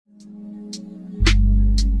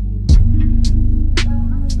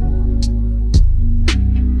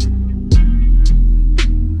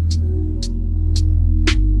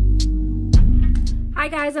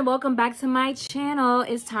guys, and welcome back to my channel.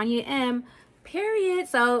 It's Tanya M. Period.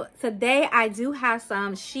 So today I do have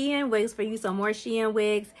some SHEIN wigs for you, some more SHEIN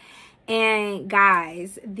wigs. And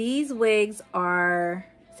guys, these wigs are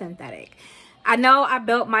synthetic. I know I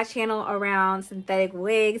built my channel around synthetic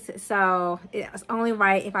wigs, so it's only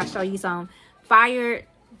right if I show you some fire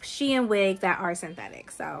SHEIN wigs that are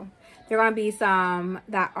synthetic. So there are going to be some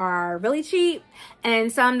that are really cheap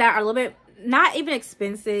and some that are a little bit not even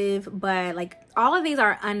expensive, but like all of these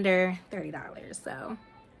are under $30. So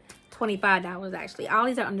 $25 actually. All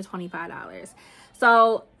these are under $25.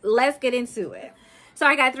 So let's get into it. So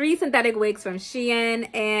I got 3 synthetic wigs from SHEIN,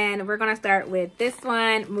 and we're gonna start with this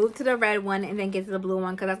one, move to the red one, and then get to the blue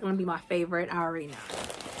one because that's gonna be my favorite. I already know.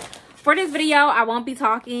 For this video, I won't be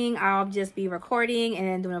talking. I'll just be recording and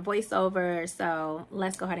then doing a voiceover. So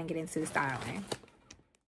let's go ahead and get into the styling.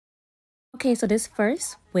 Okay, so this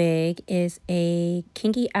first wig is a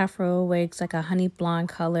kinky afro wig. It's like a honey blonde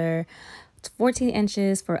color. It's 14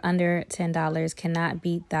 inches for under $10. Cannot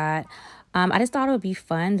beat that. I just thought it would be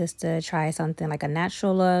fun just to try something like a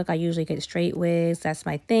natural look. I usually get straight wigs. That's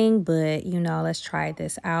my thing, but you know, let's try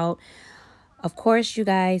this out. Of course, you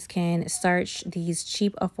guys can search these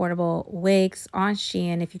cheap, affordable wigs on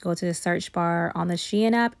SHEIN. If you go to the search bar on the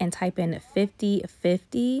SHEIN app and type in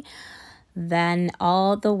 50/50, then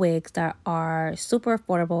all the wigs that are super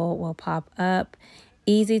affordable will pop up.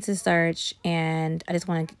 Easy to search, and I just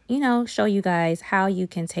want to, you know, show you guys how you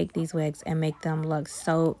can take these wigs and make them look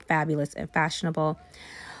so fabulous and fashionable.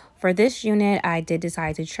 For this unit, I did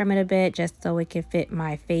decide to trim it a bit just so it could fit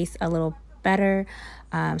my face a little better.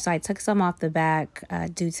 So I took some off the back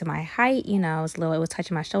due to my height. You know, it was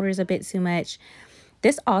touching my shoulders a bit too much.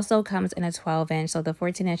 This also comes in a 12-inch, so the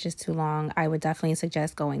 14 inch is too long. I would definitely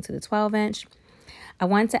suggest going to the 12-inch. I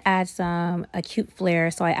wanted to add a cute flare,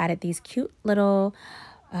 so I added these cute little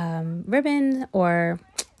ribbon or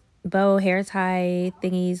bow hair tie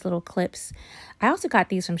thingies, little clips. I also got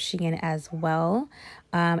these from SHEIN as well.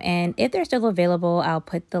 And if they're still available, I'll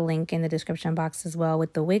put the link in the description box as well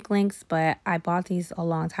with the wig links. But I bought these a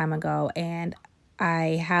long time ago, and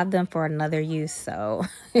I have them for another use, so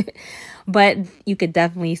but you could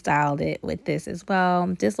definitely style it with this as well.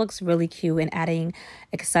 This looks really cute, and adding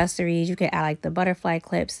accessories, you could add like the butterfly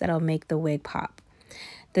clips that'll make the wig pop.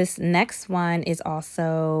 This next one is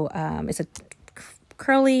also it's a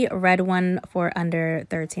curly red one for under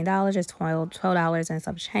 $13. It's $12 and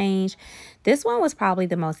some change. This one was probably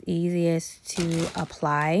the most easiest to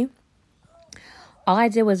apply. All I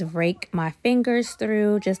did was rake my fingers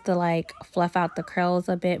through just to like fluff out the curls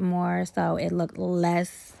a bit more so it looked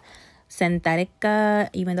less synthetica.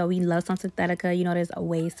 Even though we love some synthetica, you know, there's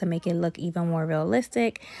ways to make it look even more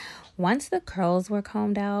realistic. Once the curls were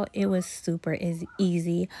combed out, it was super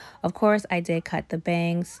easy. Of course, I did cut the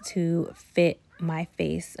bangs to fit my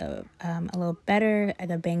face a little better.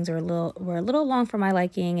 The bangs were a little long for my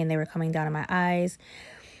liking, and they were coming down in my eyes.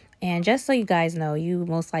 And just so you guys know, you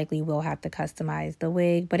most likely will have to customize the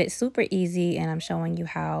wig, but it's super easy, and I'm showing you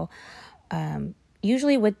how.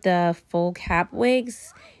 Usually with the full cap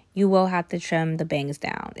wigs, you will have to trim the bangs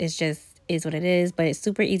down. It's just is what it is, but it's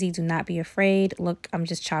super easy. Do not be afraid. Look, I'm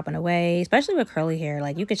just chopping away, especially with curly hair.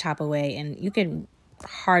 Like, you could chop away and you can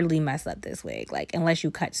hardly mess up this wig, like, unless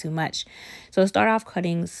you cut too much. So start off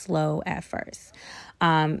cutting slow at first.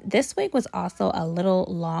 This wig was also a little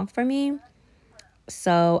long for me,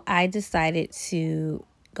 so I decided to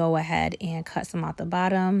go ahead and cut some off the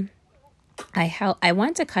bottom. I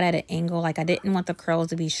wanted to cut at an angle. Like, I didn't want the curls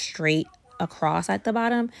to be straight across at the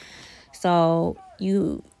bottom. So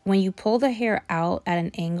when you pull the hair out at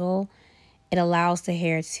an angle, it allows the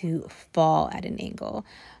hair to fall at an angle.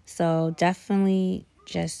 So definitely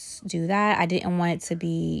just do that. I didn't want it to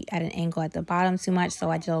be at an angle at the bottom too much, so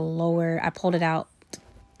I pulled it out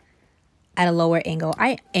at a lower angle.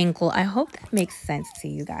 I hope that makes sense to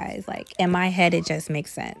you guys. Like, in my head, it just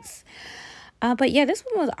makes sense. But yeah, this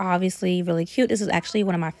one was obviously really cute. This was actually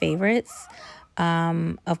one of my favorites.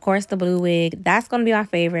 Of course, the blue wig, that's going to be my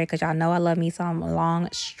favorite because y'all know I love me some long,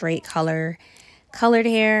 straight colored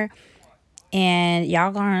hair. And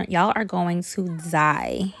y'all are going to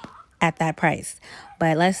die at that price.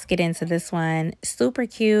 But let's get into this one. Super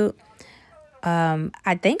cute.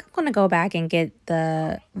 I think I'm going to go back and get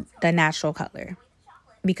the natural color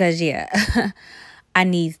because, yeah, I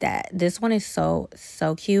need that. This one is so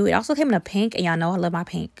cute. It also came in a pink, and y'all know I love my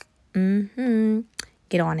pink.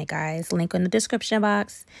 Get on it, guys. Link in the description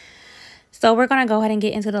box. So we're going to go ahead and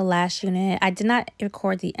get into the last unit. I did not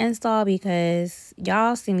record the install because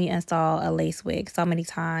y'all see me install a lace wig so many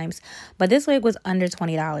times. But this wig was under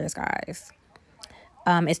 $20, guys.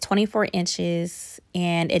 It's 24 inches,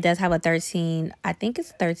 and it does have a 13, I think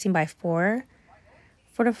it's 13 by 4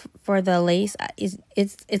 for the lace.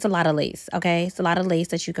 It's a lot of lace, okay? It's a lot of lace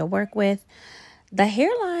that you could work with. The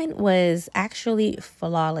hairline was actually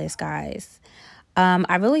flawless, guys.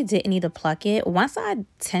 I really didn't need to pluck it. Once I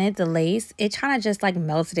tinted the lace, it kind of just like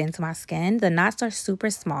melted into my skin. The knots are super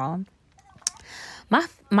small.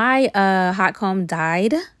 My hot comb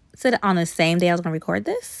died on the same day I was gonna record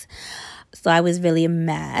this, so I was really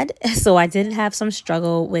mad. So I didn't have some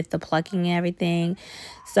struggle with the plucking and everything.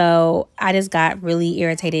 So I just got really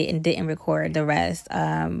irritated and didn't record the rest.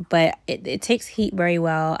 But it takes heat very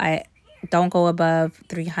well. I don't go above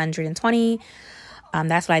 320.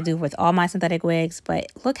 That's what I do with all my synthetic wigs. But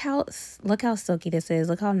look how silky this is.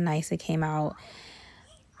 Look how nice it came out.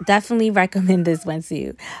 Definitely recommend this one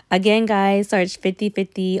too. Again, guys, search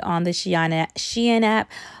 50/50 on the SHEIN app.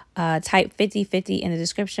 Type 50/50 in the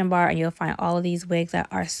description bar, and you'll find all of these wigs that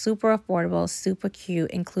are super affordable, super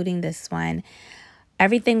cute, including this one.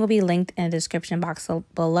 Everything will be linked in the description box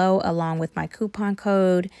below, along with my coupon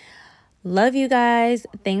code. Love you guys.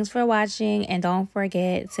 Thanks for watching, and don't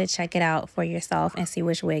forget to check it out for yourself and see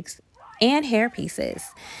which wigs and hair pieces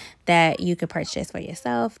that you could purchase for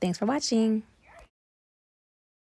yourself. Thanks for watching.